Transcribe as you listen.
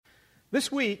This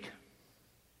week,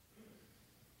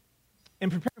 in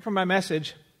preparing for my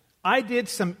message, I did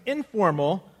some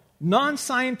informal,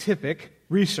 non-scientific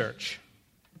research.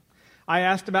 I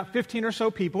asked about 15 or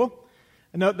so people.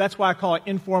 And that's why I call it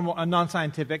informal and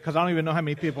non-scientific, because I don't even know how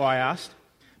many people I asked.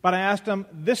 But I asked them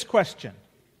this question: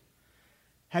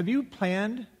 have you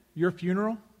planned your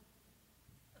funeral?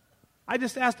 I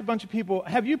just asked a bunch of people,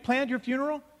 have you planned your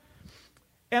funeral?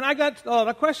 And I got a lot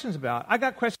of questions about it. I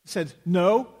got questions that said,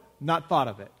 no, not thought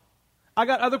of it. I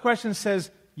got other questions that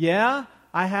says, yeah,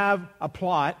 I have a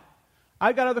plot.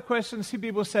 I got other questions, see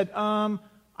people said, I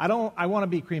want to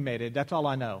be cremated, that's all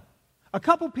I know. A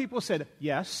couple people said,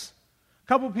 yes. A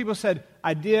couple people said,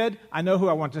 I did, I know who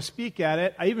I want to speak at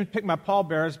it. I even picked my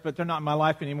pallbearers, but they're not in my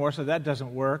life anymore, so that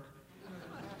doesn't work.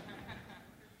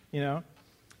 You know?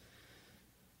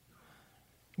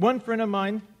 One friend of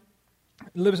mine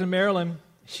lives in Maryland.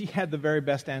 She had the very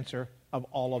best answer of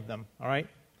all of them, all right?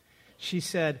 She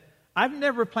said, I've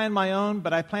never planned my own,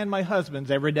 but I plan my husband's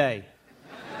every day.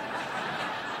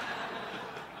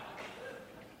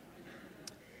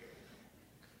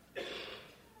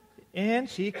 And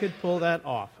she could pull that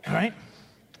off, all right?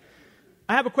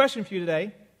 I have a question for you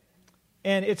today,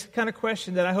 and it's the kind of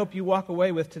question that I hope you walk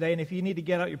away with today, and if you need to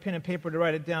get out your pen and paper to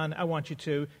write it down, I want you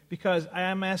to, because I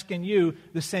am asking you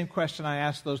the same question I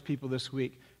asked those people this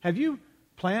week. Have you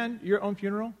planned your own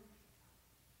funeral?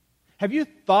 Have you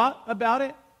thought about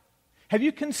it? Have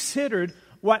you considered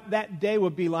what that day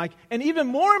would be like? And even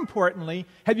more importantly,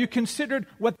 have you considered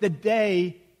what the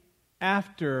day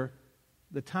after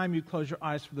the time you close your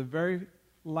eyes for the very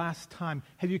last time,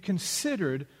 have you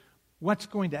considered what's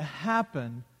going to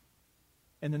happen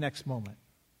in the next moment?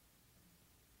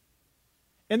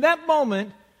 In that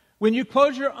moment, when you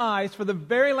close your eyes for the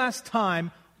very last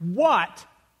time, what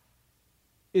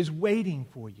is waiting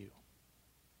for you?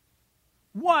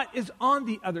 What is on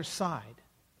the other side?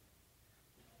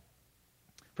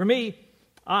 For me,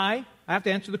 I have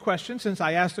to answer the question. Since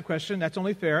I asked the question, that's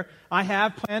only fair. I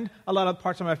have planned a lot of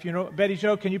parts of my funeral. Betty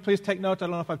Jo, can you please take notes? I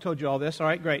don't know if I've told you all this. All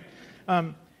right, great.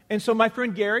 And so my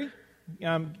friend Gary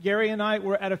and I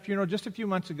were at a funeral just a few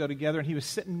months ago together, and he was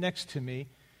sitting next to me.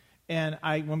 And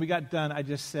when we got done, I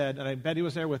just said, and Betty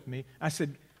was there with me, I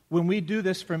said, when we do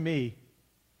this for me,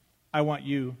 I want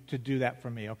you to do that for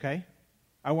me, okay?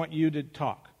 I want you to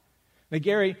talk. Now,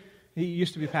 Gary, he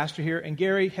used to be a pastor here, and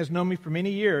Gary has known me for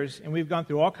many years, and we've gone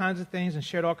through all kinds of things and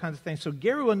shared all kinds of things. So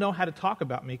Gary will know how to talk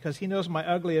about me because he knows my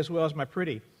ugly as well as my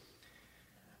pretty.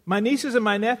 My nieces and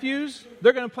my nephews,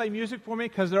 they're going to play music for me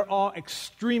because they're all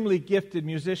extremely gifted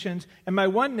musicians. And my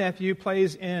one nephew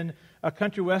plays in a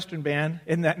country western band.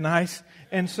 Isn't that nice?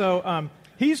 And so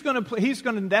he's going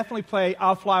to definitely play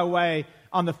I'll Fly Away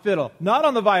on the fiddle, not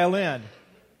on the violin.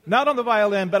 Not on the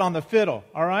violin, but on the fiddle,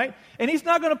 all right? And he's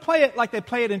not going to play it like they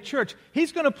play it in church.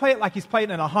 He's going to play it like he's playing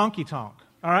in a honky-tonk,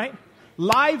 all right?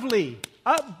 Lively,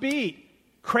 upbeat,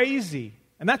 crazy.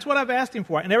 And that's what I've asked him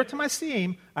for. And every time I see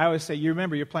him, I always say, you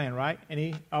remember you're playing, right? And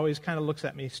he always kind of looks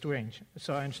at me strange.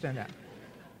 So I understand that.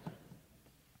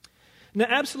 Now,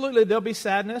 absolutely, there'll be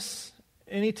sadness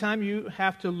anytime you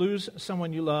have to lose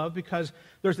someone you love because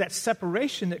there's that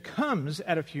separation that comes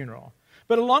at a funeral.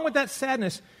 But along with that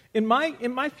sadness, in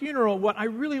my funeral, what I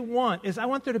really want is I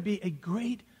want there to be a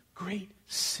great, great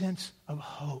sense of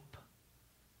hope.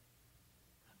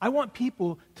 I want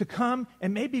people to come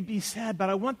and maybe be sad, but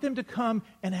I want them to come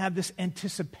and have this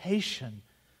anticipation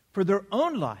for their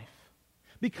own life.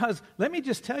 Because let me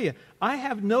just tell you, I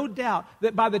have no doubt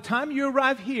that by the time you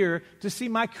arrive here to see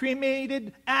my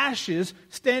cremated ashes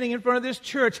standing in front of this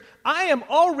church, I am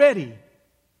already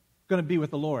going to be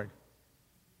with the Lord.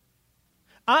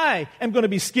 I am going to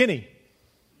be skinny.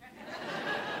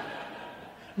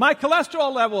 My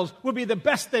cholesterol levels will be the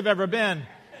best they've ever been.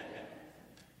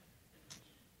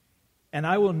 And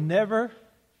I will never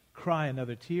cry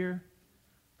another tear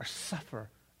or suffer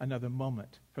another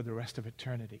moment for the rest of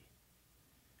eternity.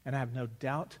 And I have no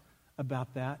doubt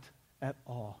about that at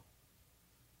all.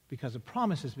 Because a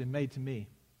promise has been made to me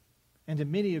and to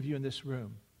many of you in this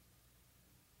room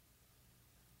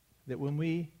that when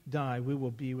we die, we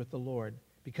will be with the Lord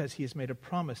because He has made a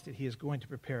promise that He is going to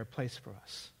prepare a place for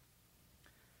us.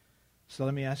 So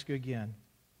let me ask you again.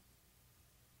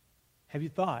 Have you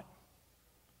thought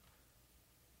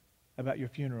about your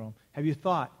funeral? Have you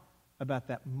thought about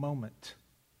that moment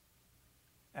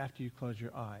after you close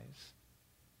your eyes?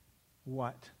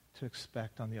 What to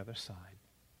expect on the other side?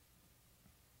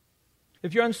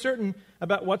 If you're uncertain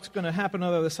about what's going to happen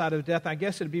on the other side of death, I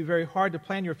guess it'd be very hard to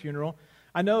plan your funeral.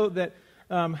 I know that,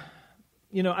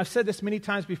 I've said this many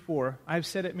times before. I've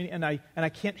said it many, and I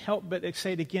can't help but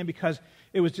say it again because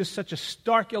it was just such a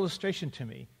stark illustration to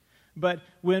me. But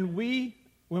when we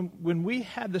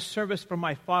had the service for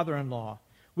my father-in-law,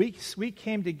 we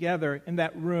came together in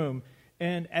that room,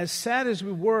 and as sad as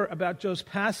we were about Joe's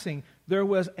passing, there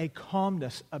was a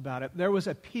calmness about it. There was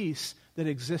a peace that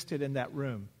existed in that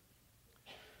room.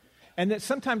 And that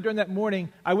sometime during that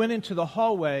morning, I went into the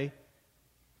hallway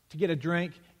to get a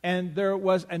drink, and there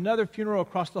was another funeral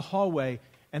across the hallway,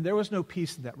 and there was no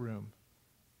peace in that room.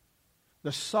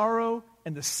 The sorrow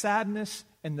and the sadness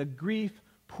and the grief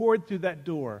poured through that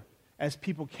door as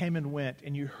people came and went,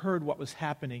 and you heard what was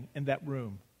happening in that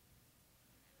room.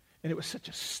 And it was such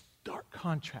a stark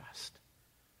contrast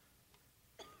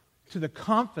to the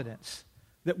confidence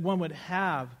that one would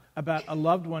have about a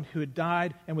loved one who had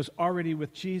died and was already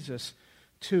with Jesus,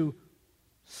 to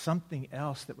something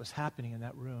else that was happening in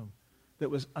that room that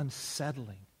was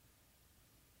unsettling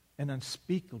and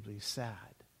unspeakably sad.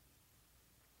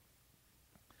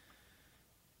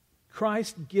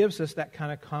 Christ gives us that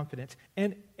kind of confidence.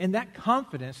 And that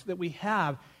confidence that we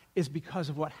have is because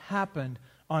of what happened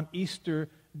on Easter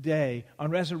Day,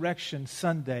 on Resurrection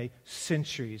Sunday,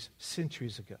 centuries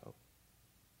ago.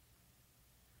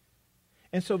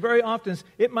 And so very often,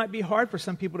 it might be hard for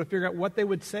some people to figure out what they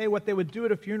would say, what they would do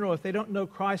at a funeral if they don't know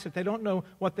Christ, if they don't know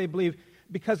what they believe,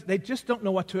 because they just don't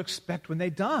know what to expect when they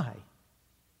die.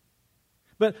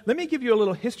 But let me give you a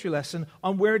little history lesson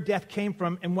on where death came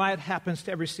from and why it happens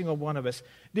to every single one of us.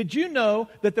 Did you know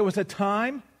that there was a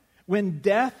time when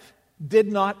death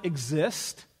did not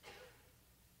exist?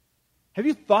 Have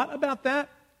you thought about that?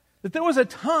 That there was a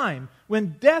time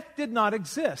when death did not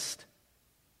exist.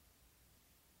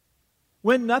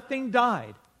 When nothing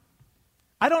died.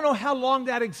 I don't know how long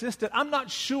that existed. I'm not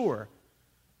sure.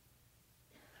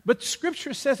 But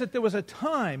Scripture says that there was a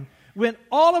time when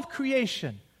all of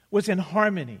creation was in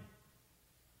harmony.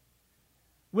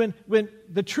 When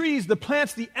the trees, the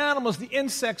plants, the animals, the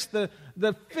insects, the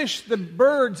fish, the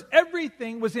birds,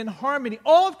 everything was in harmony.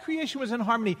 All of creation was in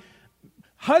harmony.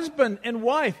 Husband and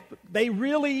wife, they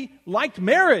really liked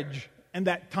marriage in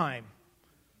that time.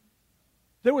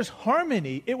 There was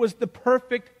harmony. It was the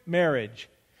perfect marriage.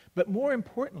 But more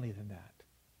importantly than that,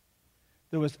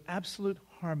 there was absolute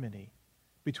harmony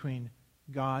between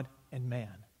God and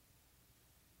man.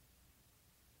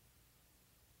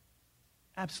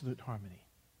 Absolute harmony.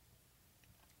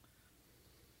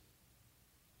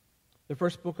 The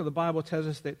first book of the Bible tells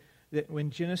us that in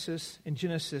Genesis,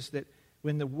 that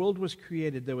when the world was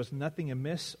created, there was nothing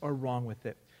amiss or wrong with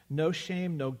it. No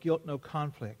shame, no guilt, no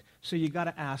conflict. So you got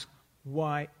to ask,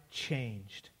 why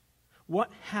changed?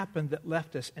 What happened that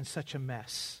left us in such a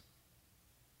mess?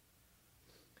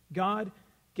 God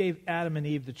gave Adam and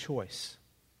Eve the choice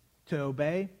to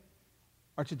obey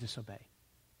or to disobey.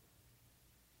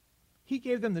 He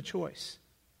gave them the choice.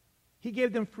 He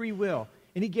gave them free will,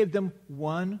 and He gave them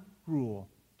one rule,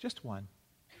 just one.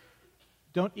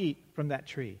 Don't eat from that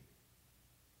tree.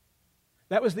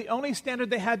 That was the only standard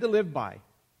they had to live by.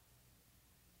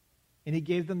 And He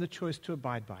gave them the choice to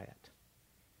abide by it.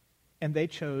 And they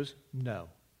chose no.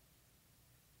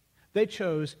 They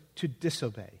chose to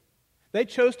disobey. They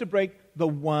chose to break the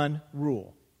one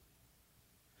rule.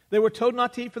 They were told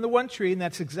not to eat from the one tree, and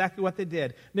that's exactly what they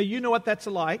did. Now, you know what that's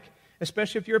like,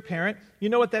 especially if you're a parent. You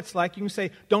know what that's like. You can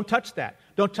say, don't touch that.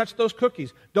 Don't touch those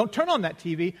cookies. Don't turn on that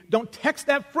TV. Don't text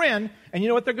that friend. And you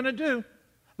know what they're going to do?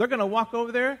 They're going to walk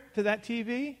over there to that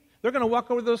TV. They're going to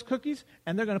walk over to those cookies,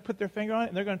 and they're going to put their finger on it,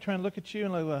 and they're going to try and look at you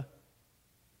and like,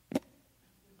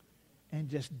 and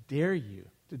just dare you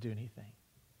to do anything.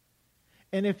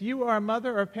 And if you are a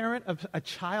mother or a parent of a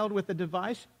child with a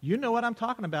device, you know what I'm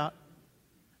talking about.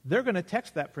 They're going to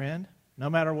text that friend no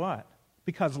matter what,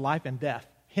 because life and death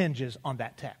hinges on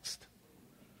that text.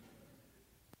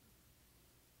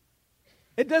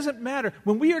 It doesn't matter.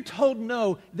 When we are told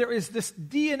no, there is this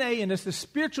DNA in us, this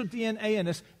spiritual DNA in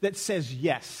us that says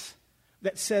yes,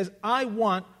 that says, I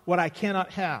want what I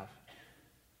cannot have.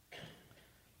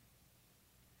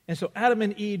 And so Adam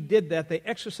and Eve did that. They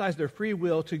exercised their free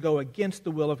will to go against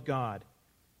the will of God.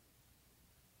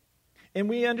 And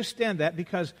we understand that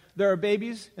because there are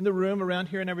babies in the room around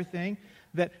here and everything,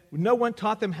 that no one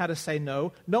taught them how to say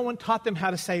no. No one taught them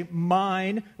how to say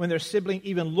mine when their sibling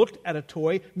even looked at a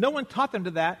toy. No one taught them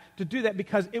to do that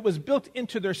because it was built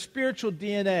into their spiritual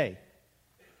DNA.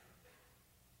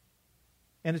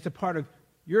 And it's a part of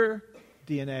your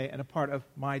DNA and a part of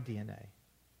my DNA.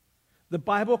 The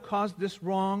Bible calls this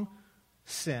wrong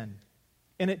sin.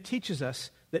 And it teaches us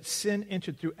that sin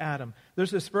entered through Adam.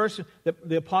 There's this verse that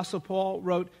the Apostle Paul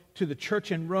wrote to the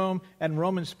church in Rome, and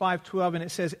Romans 5:12, and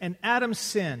it says, and Adam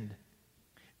sinned.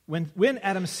 When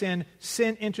Adam sinned,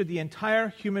 sin entered the entire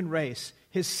human race.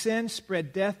 His sin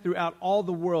spread death throughout all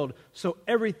the world, so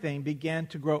everything began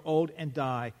to grow old and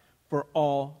die, for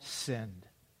all sinned.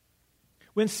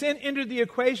 When sin entered the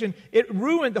equation, it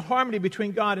ruined the harmony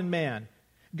between God and man.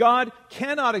 God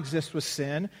cannot exist with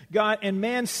sin. God and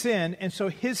man sinned, and so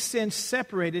his sin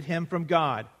separated him from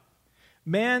God.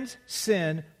 Man's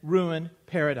sin ruined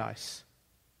paradise.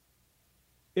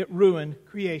 It ruined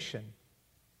creation.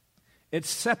 It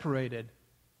separated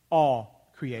all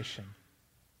creation.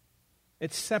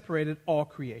 It separated all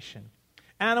creation.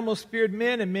 Animals feared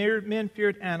men, and men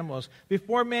feared animals.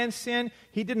 Before man sinned,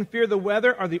 he didn't fear the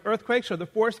weather or the earthquakes or the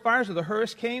forest fires or the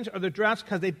hurricanes or the droughts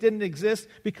because they didn't exist,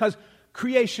 because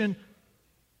creation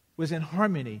was in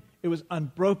harmony. It was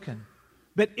unbroken.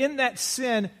 But in that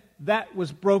sin, that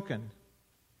was broken.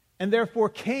 And therefore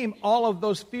came all of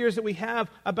those fears that we have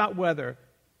about weather.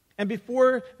 And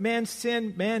before man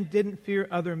sinned, man didn't fear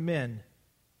other men.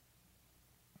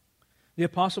 The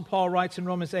Apostle Paul writes in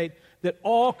Romans 8 that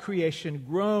all creation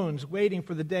groans, waiting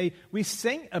for the day. We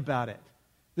sing about it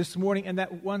this morning in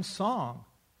that one song.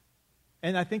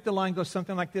 And I think the line goes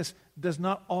something like this: does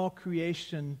not all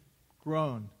creation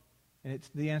groan? And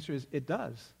the answer is, it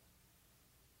does.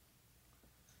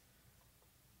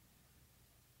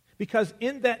 Because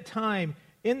in that time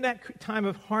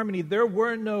of harmony, there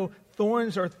were no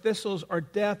thorns or thistles or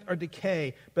death or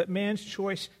decay, but man's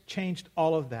choice changed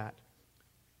all of that.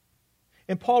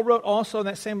 And Paul wrote also in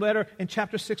that same letter in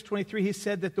chapter 6:23, he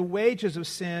said that the wages of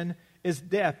sin is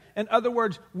death. In other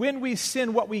words, when we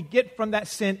sin, what we get from that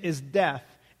sin is death.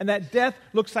 And that death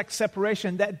looks like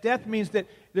separation. That death means that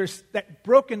there's that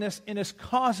brokenness in us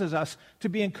causes us to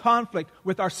be in conflict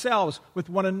with ourselves, with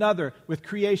one another, with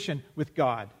creation, with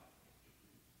God.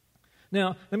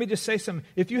 Now, let me just say something.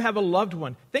 If you have a loved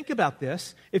one, think about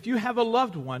this. If you have a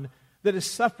loved one that is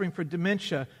suffering from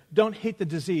dementia, don't hate the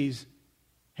disease,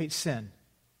 hate sin.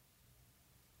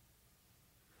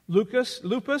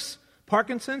 Lupus,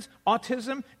 Parkinson's,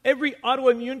 autism, every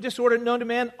autoimmune disorder known to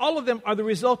man, all of them are the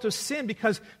result of sin,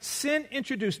 because sin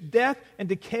introduced death and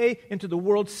decay into the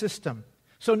world system.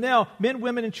 So now men,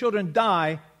 women, and children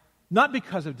die not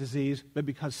because of disease, but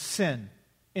because sin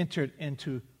entered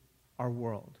into our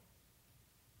world.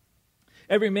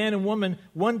 Every man and woman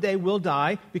one day will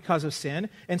die because of sin,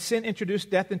 and sin introduced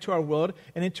death into our world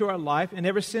and into our life, and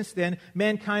ever since then,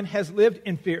 mankind has lived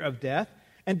in fear of death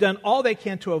and done all they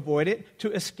can to avoid it,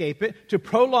 to escape it, to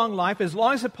prolong life as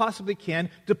long as it possibly can,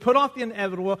 to put off the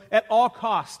inevitable at all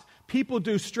costs. People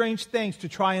do strange things to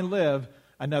try and live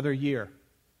another year,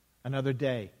 another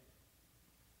day.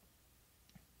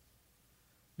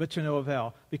 But to no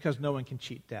avail, because no one can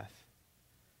cheat death.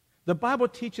 The Bible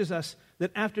teaches us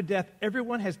that after death,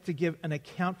 everyone has to give an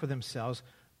account for themselves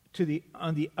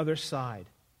on the other side.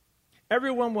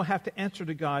 Everyone will have to answer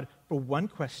to God for one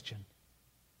question.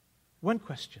 One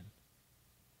question.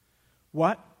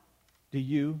 What do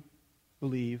you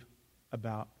believe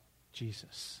about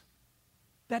Jesus?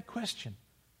 That question.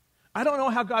 I don't know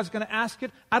how God's going to ask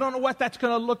it. I don't know what that's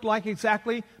going to look like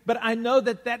exactly, but I know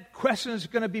that that question is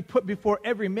going to be put before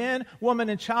every man, woman,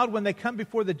 and child when they come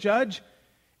before the judge.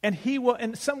 And he will,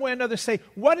 in some way or another, say,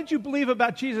 what did you believe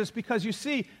about Jesus? Because you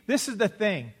see, this is the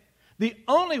thing. The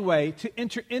only way to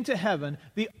enter into heaven,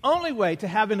 the only way to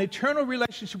have an eternal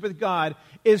relationship with God,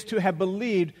 is to have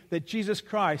believed that Jesus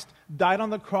Christ died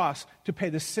on the cross to pay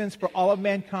the sins for all of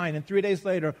mankind, and 3 days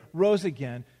later rose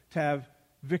again to have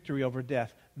victory over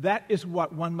death. That is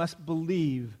what one must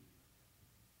believe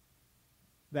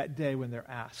that day when they're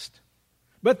asked.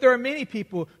 But there are many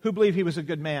people who believe he was a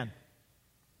good man.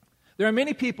 There are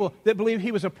many people that believe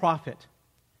he was a prophet.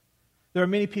 There are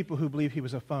many people who believe he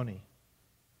was a phony.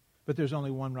 But there's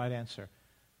only one right answer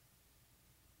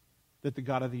that the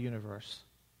God of the universe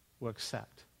will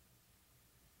accept.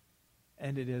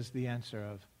 And it is the answer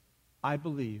of, I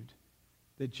believed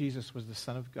that Jesus was the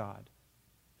Son of God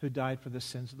who died for the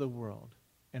sins of the world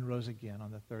and rose again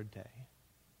on the third day.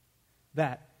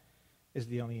 That is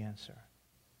the only answer.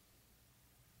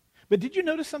 But did you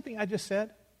notice something I just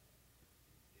said?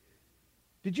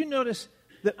 Did you notice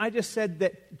that I just said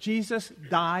that Jesus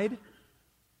died?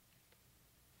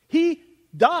 He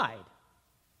died.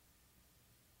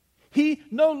 He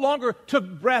no longer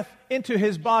took breath into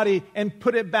his body and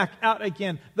put it back out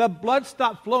again. The blood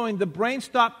stopped flowing, the brain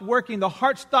stopped working, the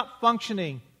heart stopped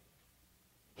functioning.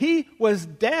 He was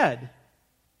dead.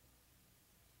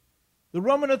 The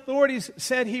Roman authorities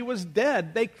said he was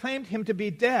dead. They claimed him to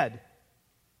be dead.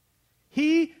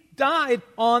 He died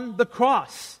on the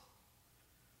cross.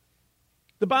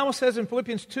 The Bible says in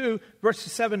Philippians 2,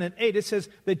 verses 7 and 8, it says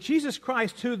that Jesus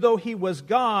Christ, who, though he was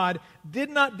God,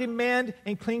 did not demand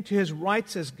and cling to his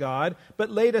rights as God, but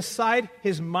laid aside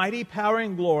his mighty power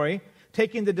and glory,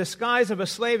 taking the disguise of a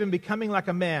slave and becoming like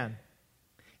a man.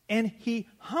 And he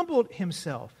humbled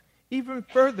himself even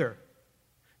further,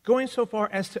 going so far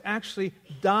as to actually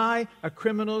die a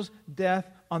criminal's death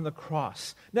on the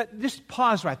cross. Now, just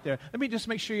pause right there. Let me just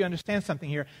make sure you understand something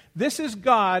here. This is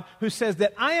God who says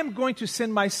that I am going to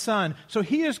send my Son. So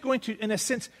he is going to, in a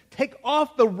sense, take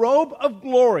off the robe of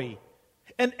glory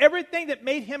and everything that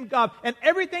made him God and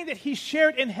everything that he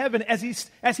shared in heaven as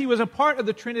he was a part of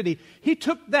the Trinity. He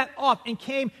took that off and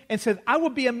came and said, I will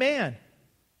be a man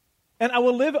and I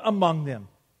will live among them.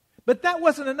 But that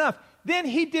wasn't enough. Then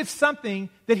he did something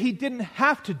that he didn't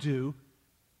have to do.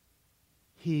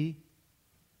 He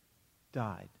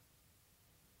died.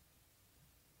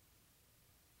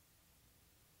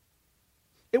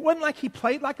 It wasn't like he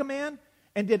played like a man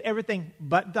and did everything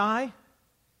but die.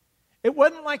 It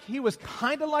wasn't like he was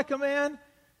kind of like a man.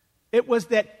 It was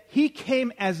that he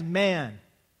came as man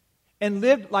and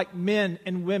lived like men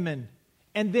and women.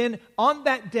 And then on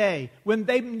that day, when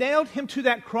they nailed him to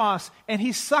that cross and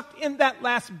he sucked in that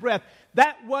last breath,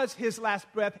 that was his last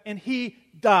breath and he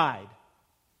died.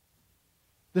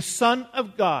 The Son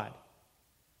of God,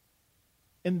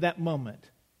 in that moment,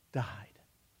 died.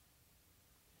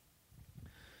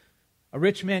 A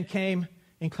rich man came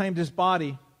and claimed his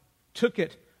body, took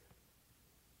it,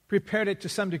 prepared it to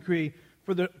some degree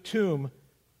for the tomb,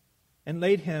 and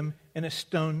laid him in a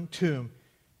stone tomb,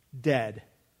 dead.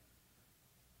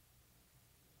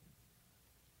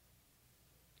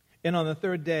 And on the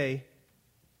third day,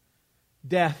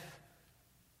 death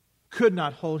could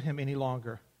not hold him any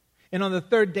longer. And on the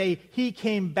third day, he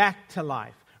came back to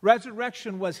life.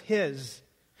 Resurrection was his.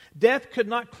 Death could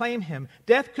not claim him.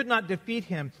 Death could not defeat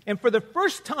him. And for the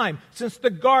first time since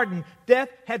the garden, death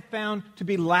had found to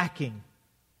be lacking.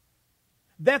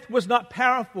 Death was not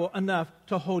powerful enough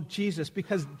to hold Jesus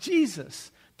because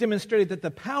Jesus demonstrated that the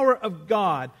power of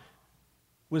God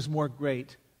was more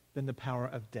great than the power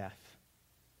of death.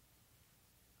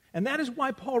 And that is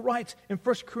why Paul writes in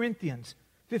 1 Corinthians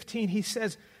 15, he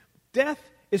says, death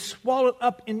is swallowed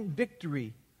up in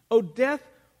victory. O death,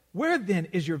 where then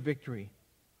is your victory?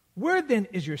 Where then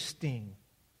is your sting?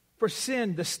 For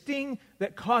sin, the sting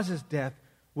that causes death,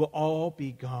 will all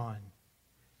be gone.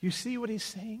 You see what he's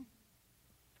saying?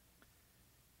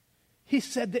 He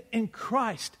said that in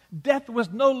Christ, death was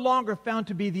no longer found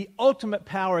to be the ultimate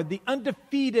power, the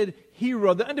undefeated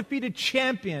hero, the undefeated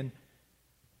champion.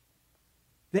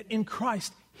 That in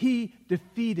Christ, he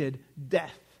defeated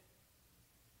death.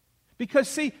 Because,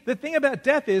 see, the thing about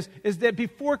death is that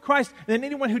before Christ, and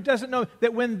anyone who doesn't know,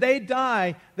 that when they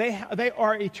die, they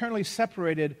are eternally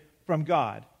separated from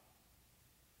God.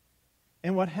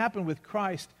 And what happened with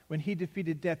Christ when he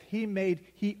defeated death,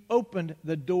 he opened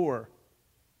the door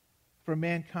for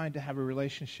mankind to have a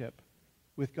relationship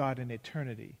with God in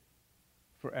eternity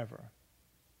forever.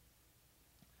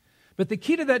 But the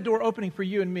key to that door opening for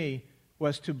you and me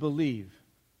was to believe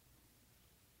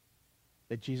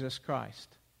that Jesus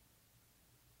Christ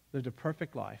lived a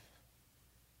perfect life,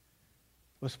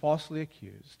 was falsely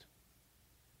accused,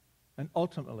 and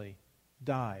ultimately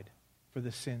died for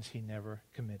the sins he never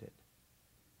committed.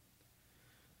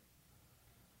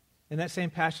 In that same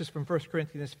passage from 1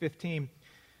 Corinthians 15,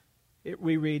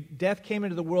 we read, death came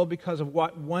into the world because of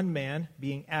what one man,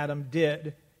 being Adam,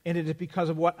 did, and it is because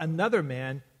of what another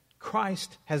man,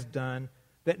 Christ, has done,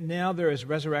 that now there is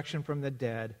resurrection from the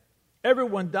dead.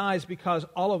 Everyone dies because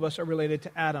all of us are related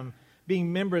to Adam,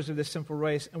 being members of this sinful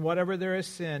race, and whatever there is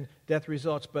sin, death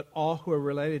results, but all who are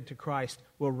related to Christ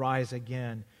will rise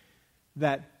again.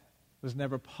 That was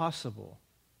never possible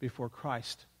before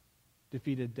Christ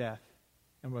defeated death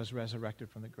and was resurrected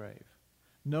from the grave.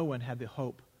 No one had the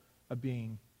hope of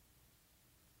being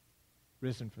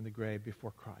risen from the grave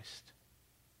before Christ.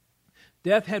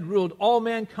 Death had ruled all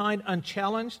mankind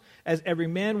unchallenged, as every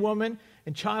man, woman,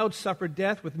 and child suffered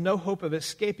death with no hope of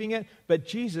escaping it, but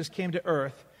Jesus came to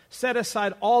earth, set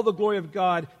aside all the glory of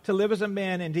God to live as a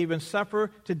man and to even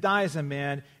suffer to die as a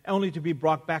man, only to be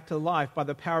brought back to life by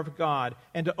the power of God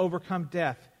and to overcome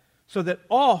death, so that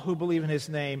all who believe in his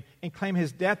name and claim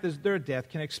his death as their death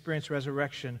can experience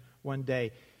resurrection one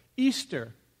day.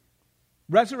 Easter,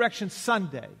 Resurrection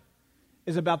Sunday,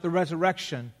 is about the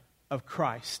resurrection of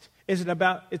Christ. It's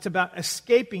about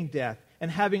escaping death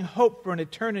and having hope for an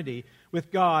eternity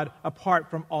with God apart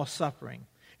from all suffering.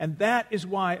 And that is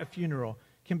why a funeral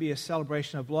can be a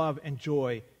celebration of love and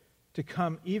joy to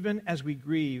come even as we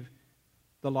grieve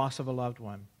the loss of a loved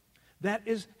one. That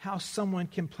is how someone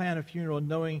can plan a funeral,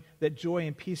 knowing that joy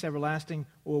and peace everlasting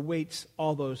awaits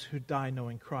all those who die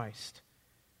knowing Christ.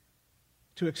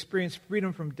 To experience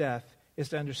freedom from death is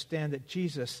to understand that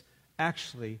Jesus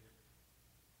actually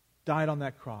died on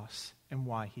that cross and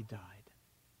why he died.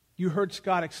 You heard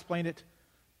Scott explain it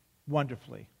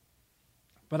wonderfully,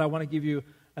 but I want to give you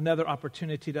another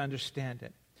opportunity to understand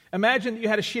it. Imagine that you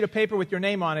had a sheet of paper with your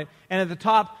name on it, and at the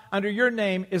top, under your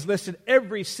name, is listed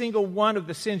every single one of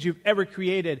the sins you've ever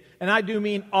created, and I do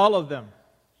mean all of them.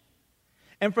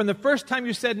 And from the first time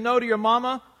you said no to your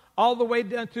mama, all the way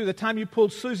down through the time you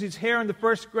pulled Susie's hair in the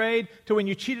first grade, to when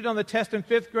you cheated on the test in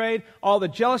fifth grade, all the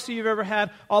jealousy you've ever had,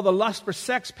 all the lust for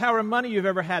sex, power, and money you've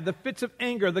ever had, the fits of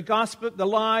anger, the gossip, the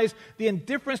lies, the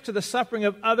indifference to the suffering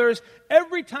of others,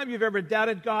 every time you've ever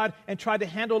doubted God and tried to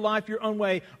handle life your own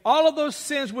way, all of those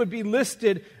sins would be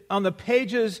listed on the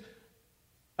pages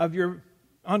of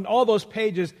on all those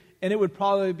pages, and it would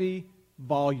probably be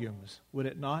volumes, would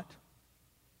it not?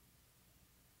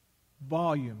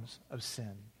 Volumes of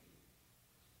sin.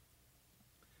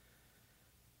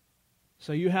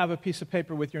 So you have a piece of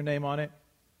paper with your name on it,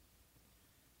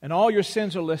 and all your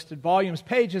sins are listed, volumes,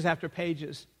 pages after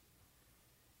pages.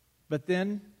 But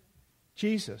then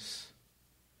Jesus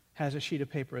has a sheet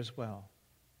of paper as well,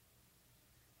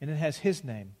 and it has his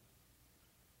name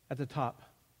at the top,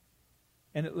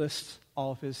 and it lists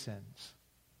all of his sins.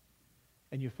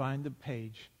 And you find the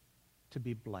page to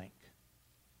be blank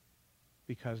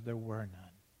because there were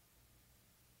none.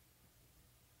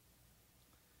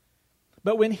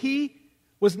 But when he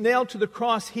was nailed to the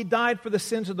cross, he died for the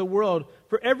sins of the world,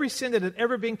 for every sin that had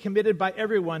ever been committed by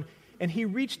everyone. And he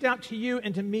reached out to you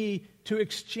and to me to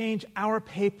exchange our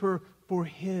paper for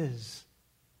his.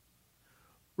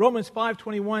 Romans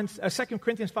 5:21, 2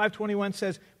 Corinthians 5:21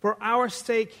 says, "For our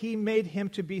sake he made him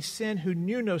to be sin who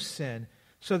knew no sin,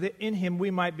 so that in him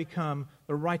we might become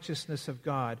the righteousness of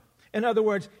God." In other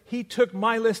words, he took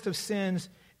my list of sins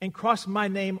and crossed my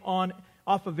name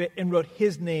off of it and wrote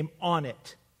his name on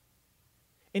it.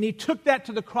 And he took that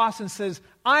to the cross and says,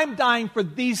 I'm dying for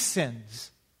these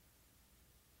sins.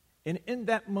 And in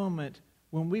that moment,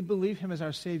 when we believe him as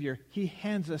our Savior, he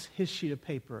hands us his sheet of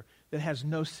paper that has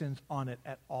no sins on it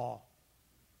at all.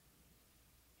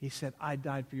 He said, I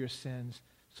died for your sins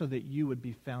so that you would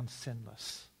be found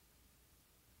sinless.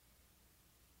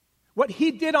 What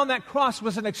he did on that cross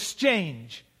was an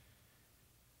exchange.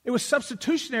 It was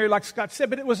substitutionary, like Scott said,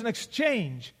 but it was an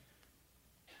exchange.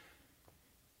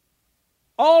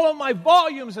 All of my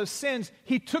volumes of sins,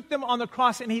 he took them on the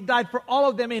cross and he died for all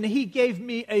of them, and he gave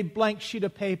me a blank sheet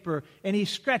of paper, and he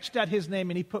scratched out his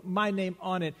name and he put my name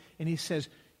on it, and he says,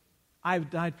 I've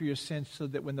died for your sins so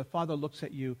that when the Father looks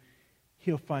at you,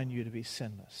 he'll find you to be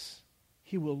sinless.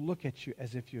 He will look at you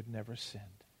as if you had never sinned,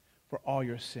 for all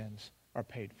your sins are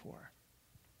paid for.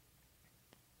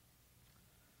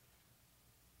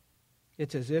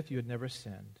 It's as if you had never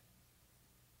sinned,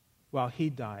 while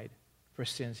he died for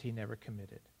sins he never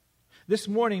committed. This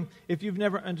morning, if you've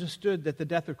never understood that the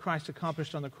death of Christ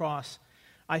accomplished on the cross,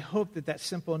 I hope that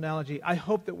simple analogy, I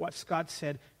hope that what Scott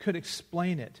said could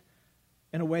explain it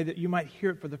in a way that you might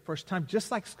hear it for the first time,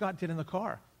 just like Scott did in the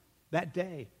car that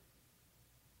day.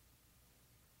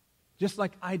 Just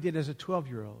like I did as a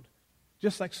 12-year-old.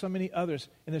 Just like so many others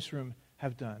in this room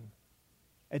have done.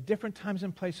 At different times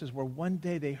and places where one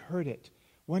day they heard it.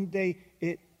 One day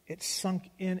it sunk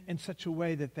in such a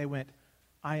way that they went,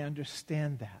 I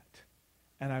understand that,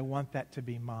 and I want that to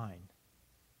be mine.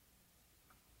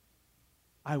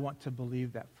 I want to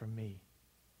believe that for me.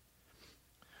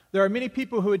 There are many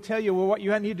people who would tell you, well, what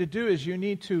you need to do is you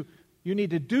need to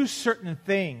do certain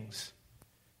things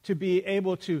to be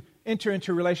able to enter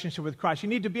into a relationship with Christ. You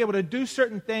need to be able to do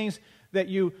certain things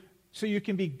so you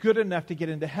can be good enough to get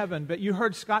into heaven. But you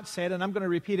heard Scott say it, and I'm going to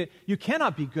repeat it. You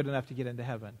cannot be good enough to get into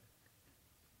heaven.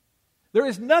 There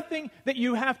is nothing that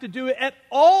you have to do at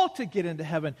all to get into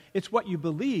heaven. It's what you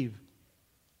believe.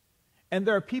 And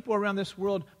there are people around this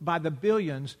world by the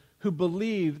billions who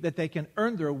believe that they can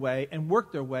earn their way and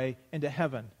work their way into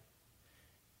heaven.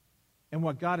 And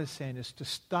what God is saying is to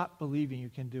stop believing you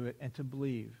can do it and to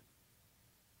believe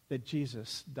that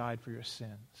Jesus died for your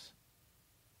sins.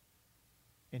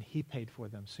 And he paid for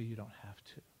them so you don't have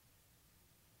to.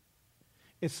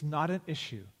 It's not an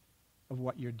issue of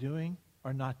what you're doing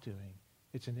or not doing.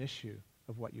 It's an issue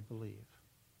of what you believe.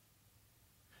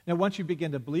 Now, once you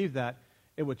begin to believe that,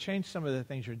 it will change some of the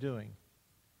things you're doing.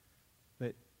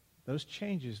 But those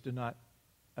changes do not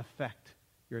affect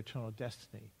your eternal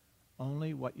destiny.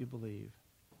 Only what you believe.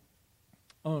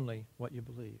 Only what you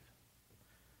believe.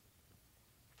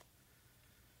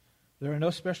 There are no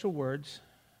special words.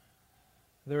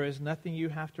 There is nothing you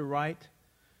have to write,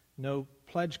 no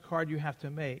pledge card you have to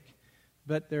make,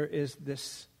 but there is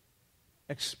this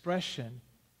expression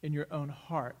in your own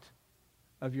heart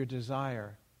of your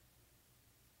desire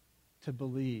to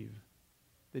believe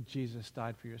that Jesus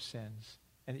died for your sins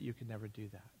and that you could never do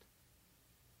that.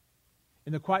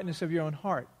 In the quietness of your own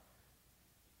heart,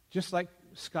 just like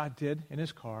Scott did in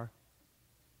his car,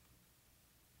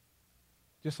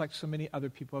 just like so many other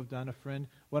people have done. A friend,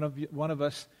 one of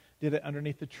us did it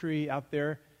underneath the tree out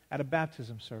there at a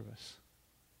baptism service.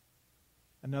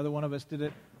 Another one of us did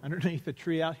it underneath the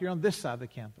tree out here on this side of the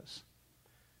campus.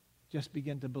 Just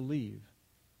begin to believe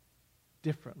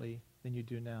differently than you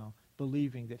do now,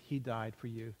 believing that he died for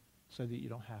you so that you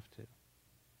don't have to.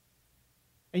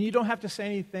 And you don't have to say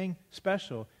anything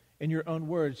special. In your own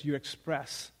words, you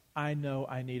express, I know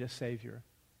I need a Savior.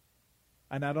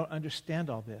 And I don't understand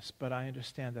all this, but I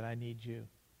understand that I need you.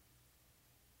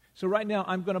 So right now,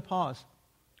 I'm going to pause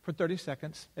for 30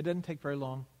 seconds. It doesn't take very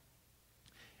long.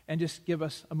 And just give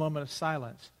us a moment of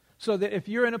silence. So that if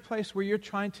you're in a place where you're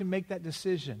trying to make that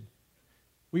decision,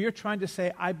 where you're trying to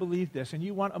say, I believe this, and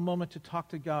you want a moment to talk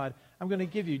to God, I'm going to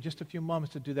give you just a few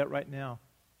moments to do that right now.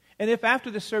 And if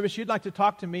after the service you'd like to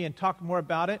talk to me and talk more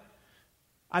about it,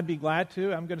 I'd be glad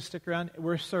to. I'm going to stick around.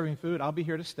 We're serving food. I'll be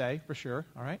here to stay for sure,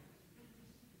 all right?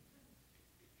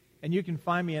 And you can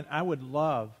find me, and I would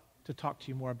love to talk to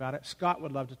you more about it. Scott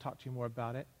would love to talk to you more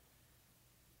about it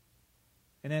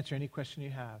and answer any question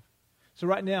you have. So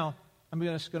right now, I'm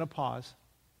just going to pause.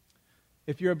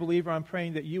 If you're a believer, I'm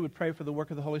praying that you would pray for the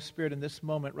work of the Holy Spirit in this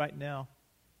moment right now.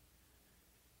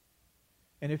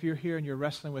 And if you're here and you're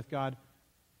wrestling with God,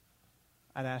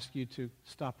 I'd ask you to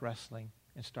stop wrestling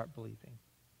and start believing.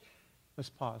 Let's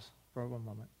pause for one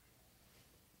moment.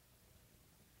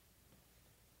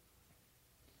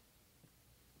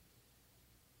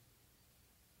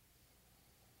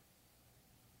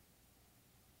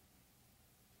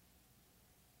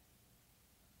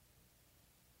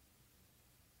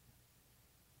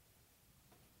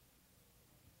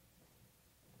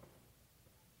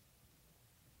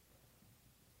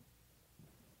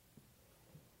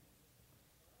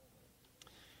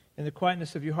 In the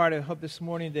quietness of your heart, I hope this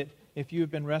morning that if you have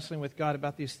been wrestling with God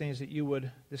about these things, that you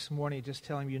would this morning just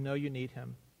tell him you know you need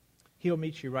him. He'll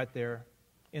meet you right there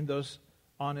in those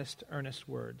honest, earnest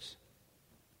words.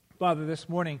 Father, this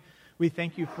morning we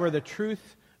thank you for the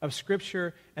truth of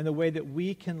Scripture and the way that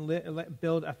we can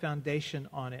build a foundation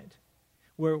on it,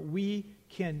 where we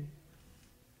can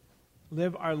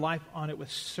live our life on it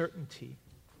with certainty.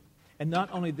 And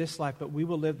not only this life, but we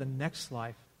will live the next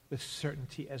life with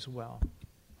certainty as well.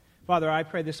 Father, I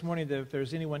pray this morning that if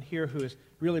there's anyone here who has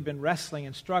really been wrestling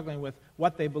and struggling with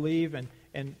what they believe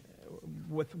and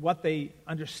with what they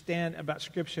understand about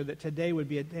Scripture, that today would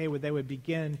be a day where they would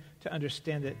begin to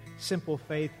understand that simple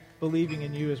faith, believing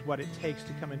in you, is what it takes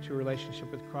to come into a relationship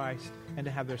with Christ and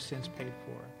to have their sins paid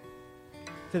for.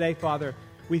 Today, Father,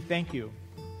 we thank you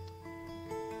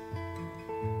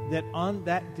that on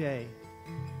that day,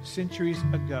 centuries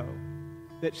ago,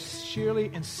 that sheerly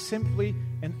and simply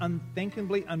and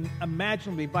unthinkably,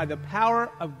 unimaginably, by the power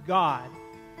of God,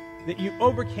 that you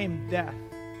overcame death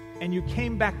and you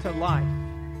came back to life.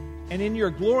 And in your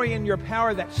glory and your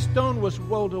power, that stone was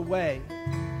rolled away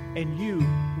and you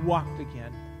walked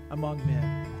again among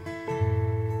men.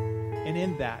 And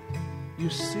in that,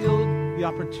 you sealed the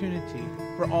opportunity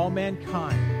for all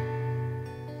mankind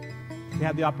to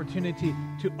have the opportunity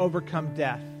to overcome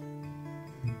death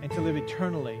and to live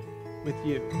eternally with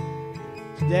you.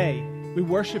 Today, we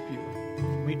worship you,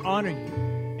 we honor you,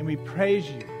 and we praise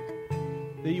you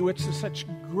that you went to such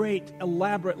great,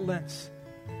 elaborate lengths,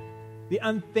 the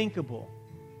unthinkable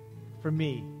for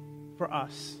me, for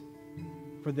us,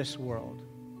 for this world.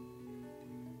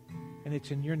 And it's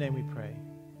in your name we pray.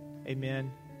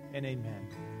 Amen and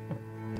amen.